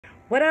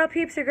What up,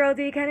 peeps? Your girl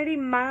D Kennedy.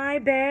 My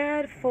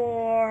bad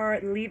for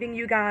leaving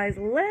you guys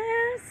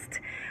last.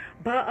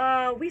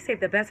 But we saved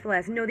the best for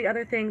last. You know, the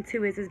other thing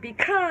too is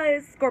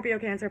because Scorpio,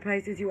 Cancer,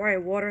 Pisces, you are a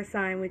water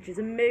sign, which is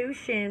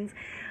emotions.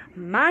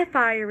 My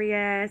fiery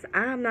ass,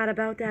 I'm not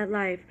about that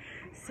life.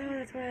 So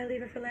that's why I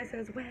leave it for last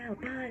as well.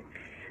 But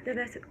the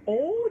best,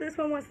 oh, this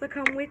one wants to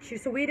come with you.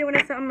 So we're doing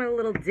something a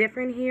little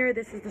different here.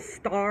 This is the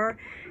Star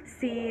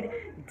Seed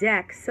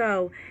deck.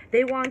 So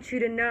they want you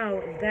to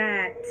know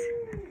that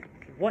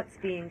what's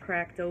being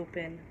cracked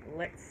open.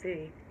 Let's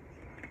see.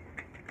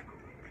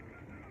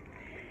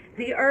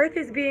 The earth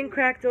is being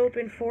cracked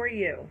open for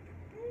you.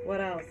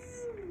 What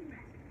else?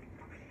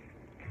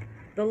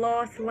 The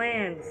lost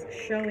lands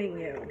showing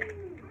you.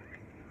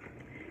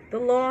 The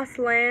lost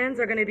lands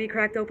are going to be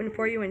cracked open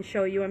for you and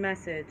show you a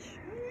message.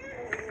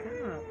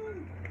 Stop.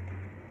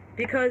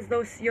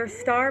 Because your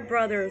star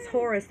brothers,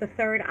 Horus, the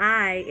third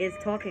eye, is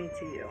talking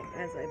to you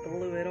as I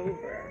blew it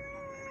over.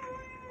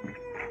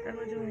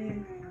 Emma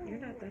Julian,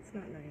 that's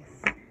not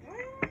nice.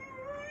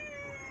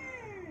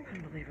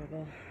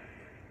 Unbelievable.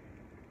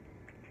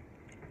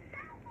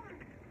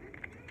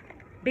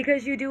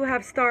 Because you do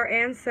have star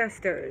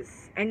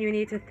ancestors, and you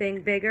need to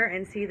think bigger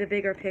and see the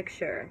bigger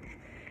picture.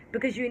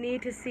 Because you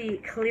need to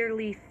see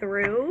clearly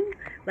through,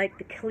 like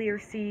the clear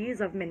seas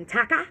of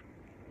Mintaka.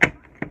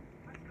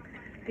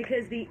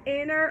 Because the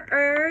inner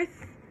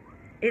earth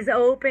is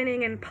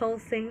opening and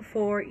pulsing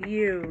for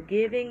you,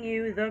 giving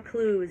you the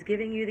clues,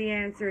 giving you the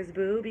answers,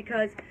 boo,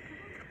 because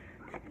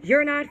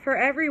you're not for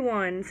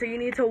everyone, so you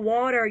need to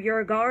water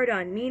your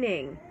garden,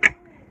 meaning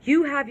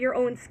you have your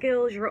own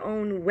skills, your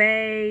own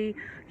way,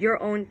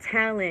 your own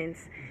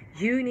talents.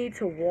 You need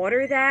to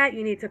water that.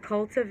 You need to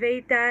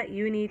cultivate that.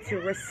 You need to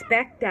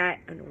respect that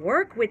and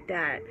work with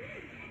that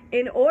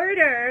in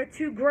order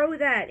to grow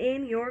that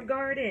in your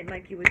garden.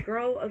 Like you would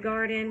grow a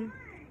garden,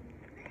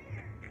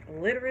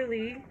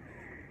 literally,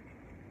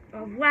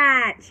 of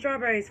what?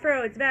 Strawberries,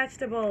 fruits,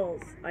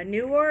 vegetables. A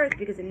new earth,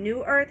 because a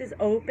new earth is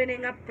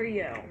opening up for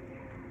you.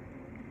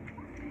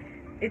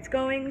 It's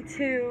going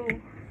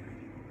to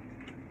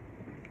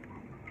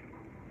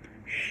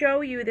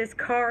show you this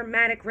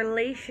karmatic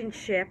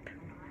relationship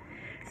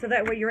so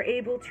that way you're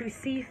able to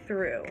see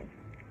through.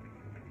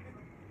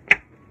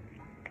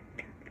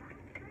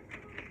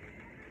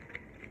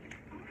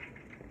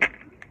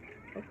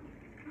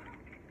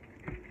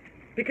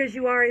 Because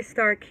you are a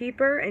star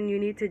keeper and you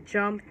need to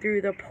jump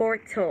through the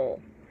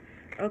portal.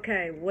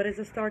 Okay, what is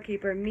a star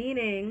keeper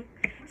meaning?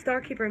 Star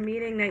keeper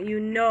meaning that you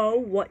know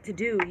what to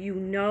do. You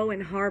know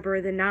and harbor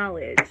the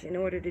knowledge in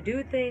order to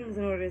do things,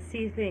 in order to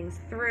see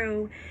things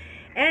through.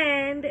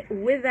 And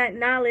with that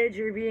knowledge,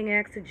 you're being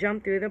asked to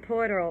jump through the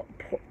portal.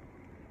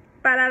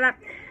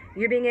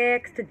 You're being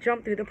asked to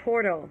jump through the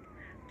portal.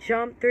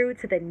 Jump through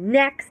to the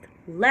next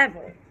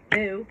level.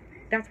 Boo.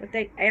 That's what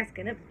they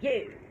asking of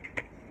you.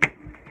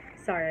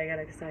 Sorry, I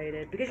got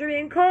excited. Because you're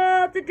being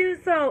called to do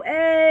so.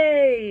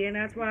 Hey! And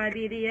that's why I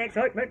be the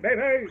excitement,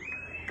 baby.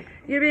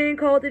 You're being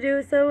called to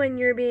do so, and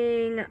you're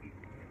being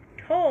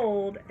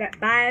told that,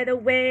 by the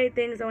way,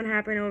 things don't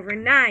happen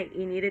overnight.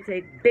 You need to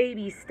take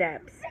baby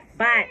steps.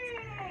 But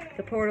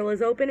the portal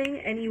is opening,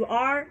 and you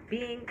are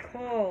being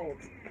called.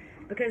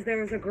 Because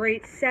there is a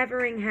great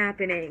severing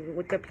happening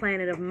with the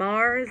planet of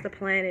Mars, the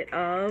planet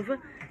of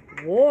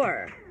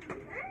war.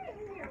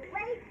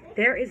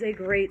 There is a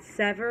great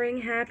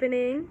severing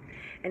happening,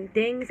 and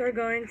things are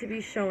going to be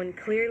shown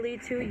clearly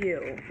to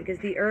you because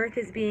the earth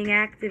is being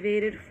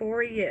activated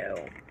for you.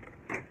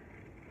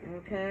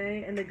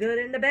 Okay? And the good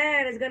and the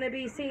bad is going to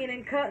be seen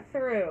and cut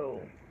through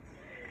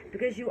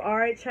because you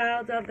are a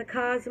child of the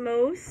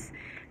cosmos,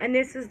 and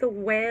this is the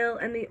whale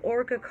and the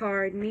orca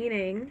card,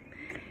 meaning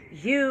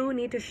you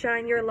need to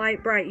shine your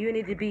light bright. You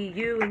need to be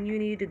you, and you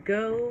need to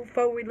go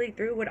forwardly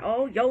through with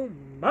all your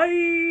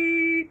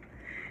might.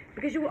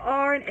 Because you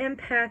are an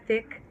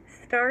empathic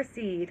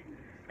starseed,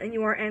 and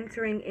you are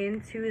entering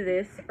into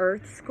this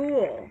earth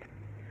school.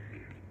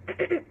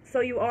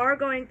 So you are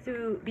going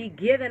to be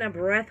given a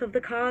breath of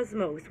the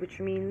cosmos, which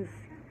means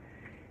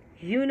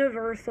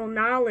universal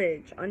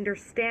knowledge,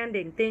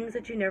 understanding, things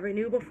that you never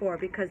knew before,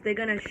 because they're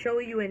going to show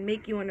you and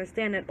make you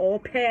understand that all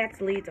paths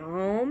lead to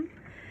home.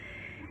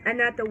 And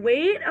that the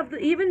weight of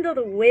even though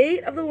the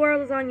weight of the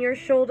world is on your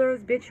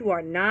shoulders, bitch, you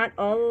are not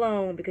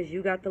alone because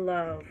you got the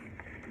love.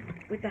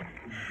 With the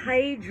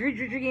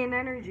hydrogen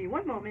energy.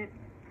 One moment.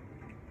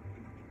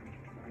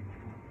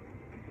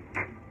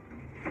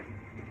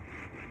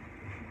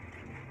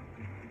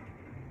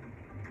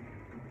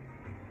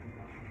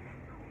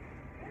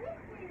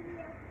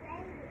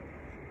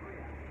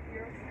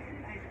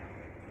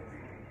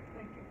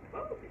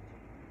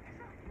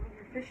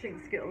 Your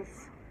fishing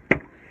skills.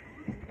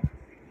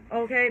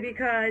 Okay,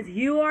 because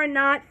you are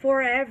not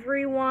for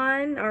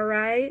everyone,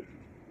 alright?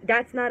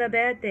 That's not a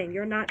bad thing.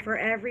 You're not for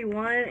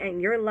everyone,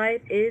 and your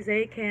life is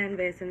a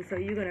canvas, and so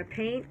you're going to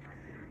paint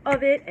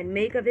of it and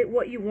make of it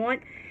what you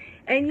want,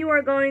 and you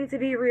are going to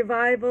be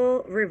revived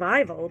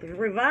by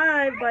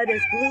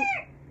this blue...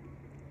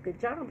 Good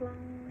job,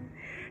 Blonde.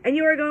 And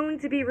you are going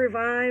to be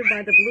revived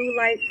by the blue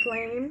light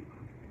flame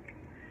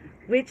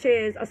which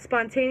is a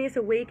spontaneous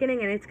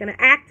awakening, and it's going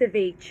to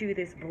activate you,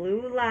 this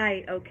blue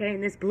light, okay?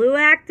 And this blue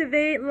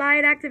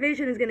light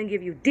activation is going to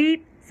give you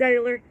deep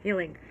cellular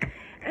healing.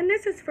 And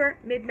this is for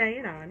mid-May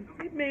and on.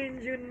 Mid-May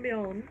and June and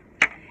beyond.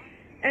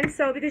 And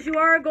so, because you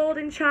are a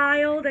golden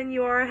child and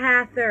you are a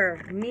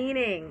Hathor,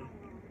 meaning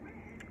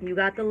you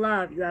got the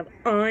love. You have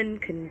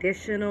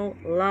unconditional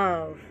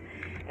love.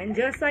 And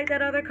just like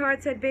that other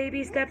card said,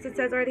 baby steps, it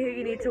says right here,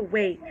 you need to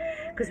wait.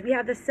 Because we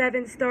have the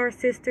 7-star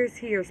sisters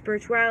here.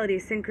 Spirituality,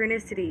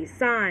 synchronicity,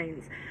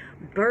 signs,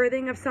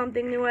 birthing of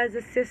something new as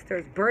the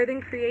sisters,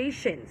 birthing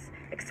creations,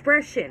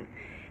 expression,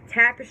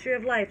 tapestry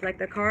of life, like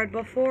the card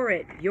before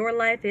it. Your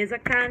life is a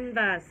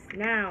canvas.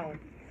 Now,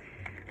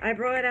 I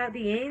brought out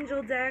the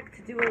angel deck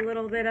to do a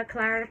little bit of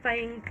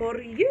clarifying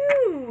for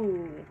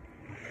you.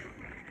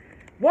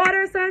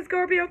 Water sign,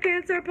 Scorpio,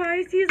 Cancer,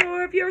 Pisces,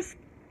 or if you're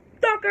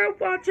stalker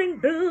watching,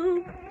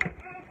 boo.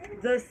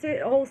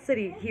 The whole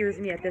city hears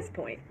me at this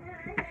point.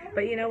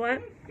 But you know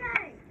what?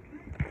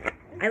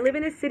 I live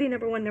in a city,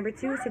 number one. Number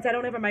two, since I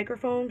don't have a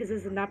microphone, because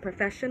this is not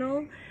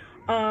professional,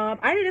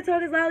 I need to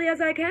talk as loudly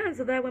as I can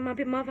so that when my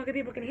motherfucking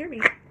people can hear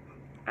me.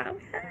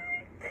 Okay.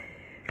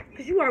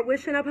 Because you are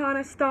wishing upon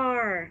a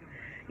star.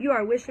 You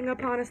are wishing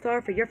upon a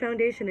star for your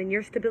foundation and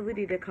your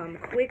stability to come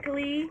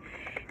quickly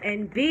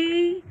and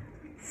be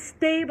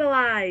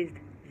stabilized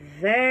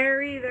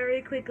very,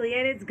 very quickly.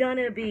 And it's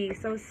gonna be.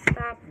 So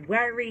stop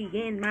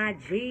worrying, my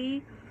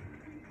G.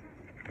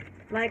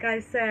 Like I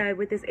said,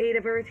 with this 8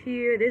 of Earth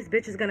here, this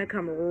bitch is gonna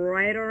come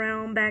right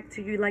around back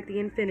to you like the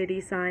infinity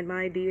sign,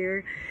 my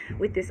dear.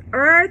 With this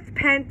Earth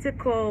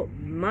Pentacle,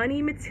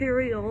 money,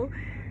 material,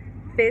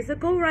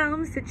 physical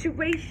realm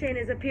situation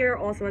is up here.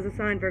 Also as a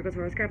sign, Virgo,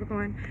 Taurus,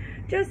 Capricorn.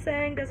 Just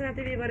saying, doesn't have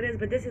to be what it is,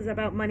 but this is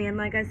about money. And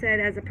like I said,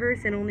 as a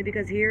person, only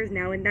because here is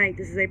now at night,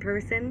 this is a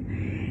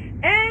person.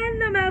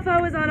 And the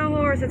mofo is on a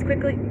horse as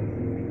quickly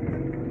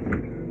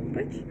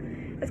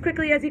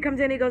as he comes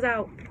in, he goes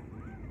out.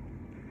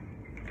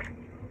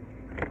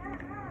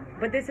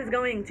 But this is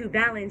going to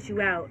balance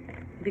you out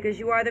because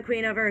you are the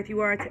Queen of Earth.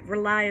 You are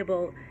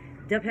reliable,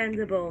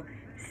 dependable,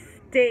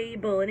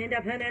 stable, and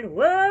independent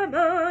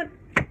woman.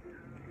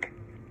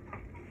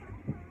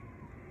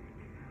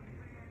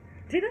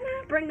 Did I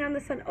not bring down the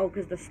sun? Oh,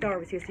 because the star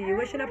was here. So you're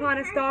wishing upon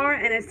a star,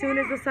 and as soon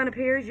as the sun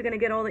appears, you're going to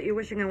get all that you're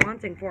wishing and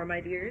wanting for,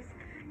 my dears.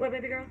 What,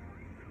 baby girl?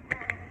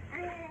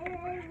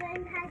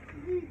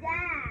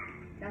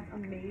 That's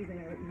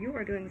amazing. You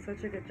are doing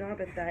such a good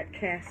job at that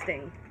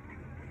casting.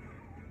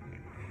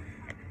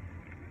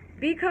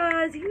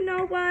 Because, you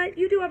know what?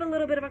 You do have a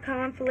little bit of a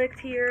conflict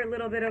here. A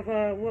little bit of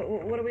a,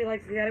 what do we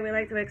like to do? How do we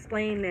like to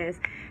explain this?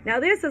 Now,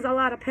 this is a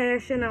lot of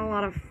passion and a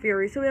lot of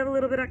fury. So we have a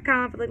little bit of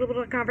conflict, a little bit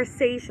of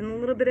conversation, a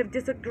little bit of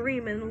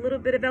disagreement, a little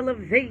bit of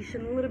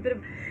elevation, a little bit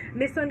of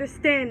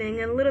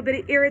misunderstanding, and a little bit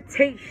of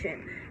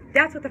irritation.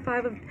 That's what the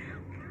 5 of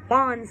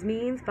Wands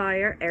means.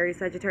 Fire, Aries,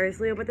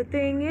 Sagittarius, Leo. But the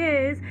thing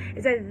is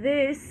that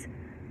this,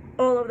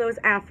 all of those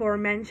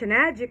aforementioned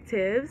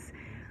adjectives,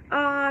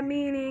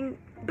 meaning...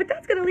 But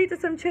that's going to lead to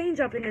some change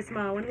up in this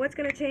Mo. And what's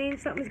going to change?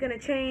 Something's going to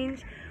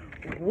change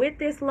with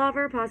this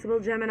lover, possible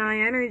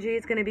Gemini energy.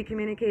 It's going to be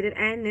communicated,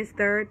 and this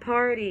third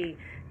party.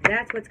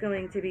 That's what's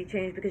going to be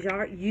changed because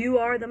you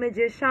are the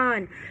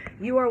magician.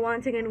 You are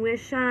wanting and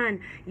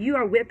wishing. You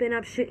are whipping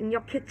up shit in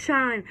your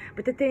kitchen.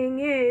 But the thing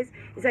is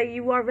that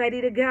you are ready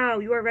to go.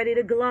 You are ready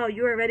to glow.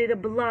 You are ready to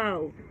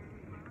blow.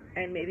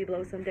 And maybe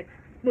blow some dick.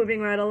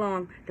 Moving right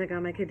along. Thank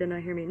God my kid did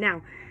not hear me.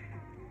 Now,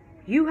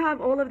 you have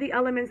all of the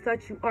elements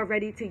that you are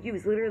ready to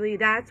use. Literally,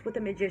 that's what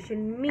the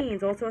magician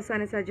means. Also a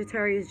sign of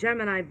Sagittarius,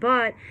 Gemini.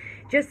 But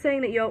just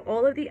saying that you have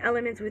all of the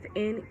elements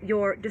within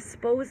your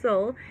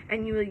disposal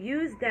and you will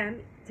use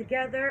them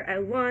together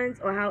at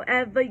once or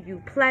however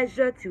you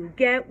pleasure to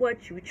get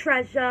what you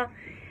treasure.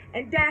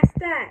 And that's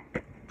that.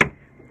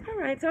 All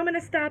right, so I'm going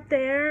to stop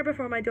there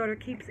before my daughter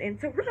keeps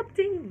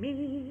interrupting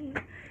me.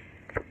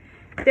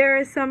 There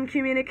is some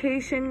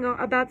communication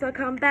about to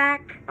come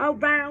back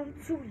around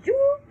to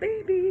you,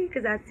 baby.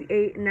 Because that's the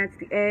 8 and that's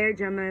the air.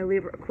 Gemini,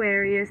 Libra,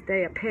 Aquarius,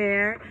 they a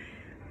pair.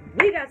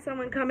 We got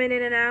someone coming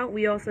in and out.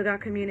 We also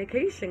got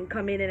communication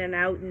coming in and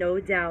out, no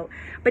doubt.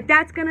 But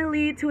that's going to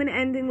lead to an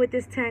ending with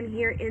this 10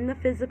 here in the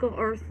physical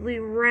earthly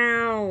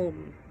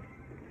realm.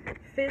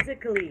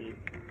 Physically.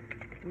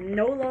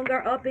 No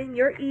longer up in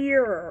your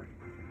ear.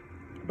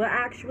 But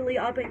actually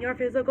up in your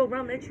physical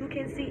realm that you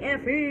can see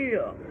and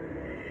feel.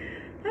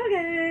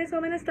 Okay, so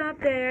I'm going to stop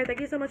there. Thank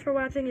you so much for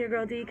watching. Your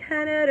girl D.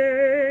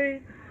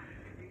 Kennedy.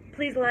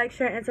 Please like,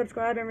 share, and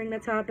subscribe and ring the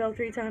top bell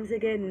 3 times to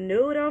get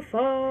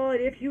notified.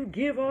 If you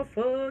give a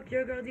fuck,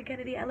 your girl D.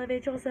 Kennedy,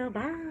 elevate yourself.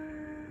 Bye.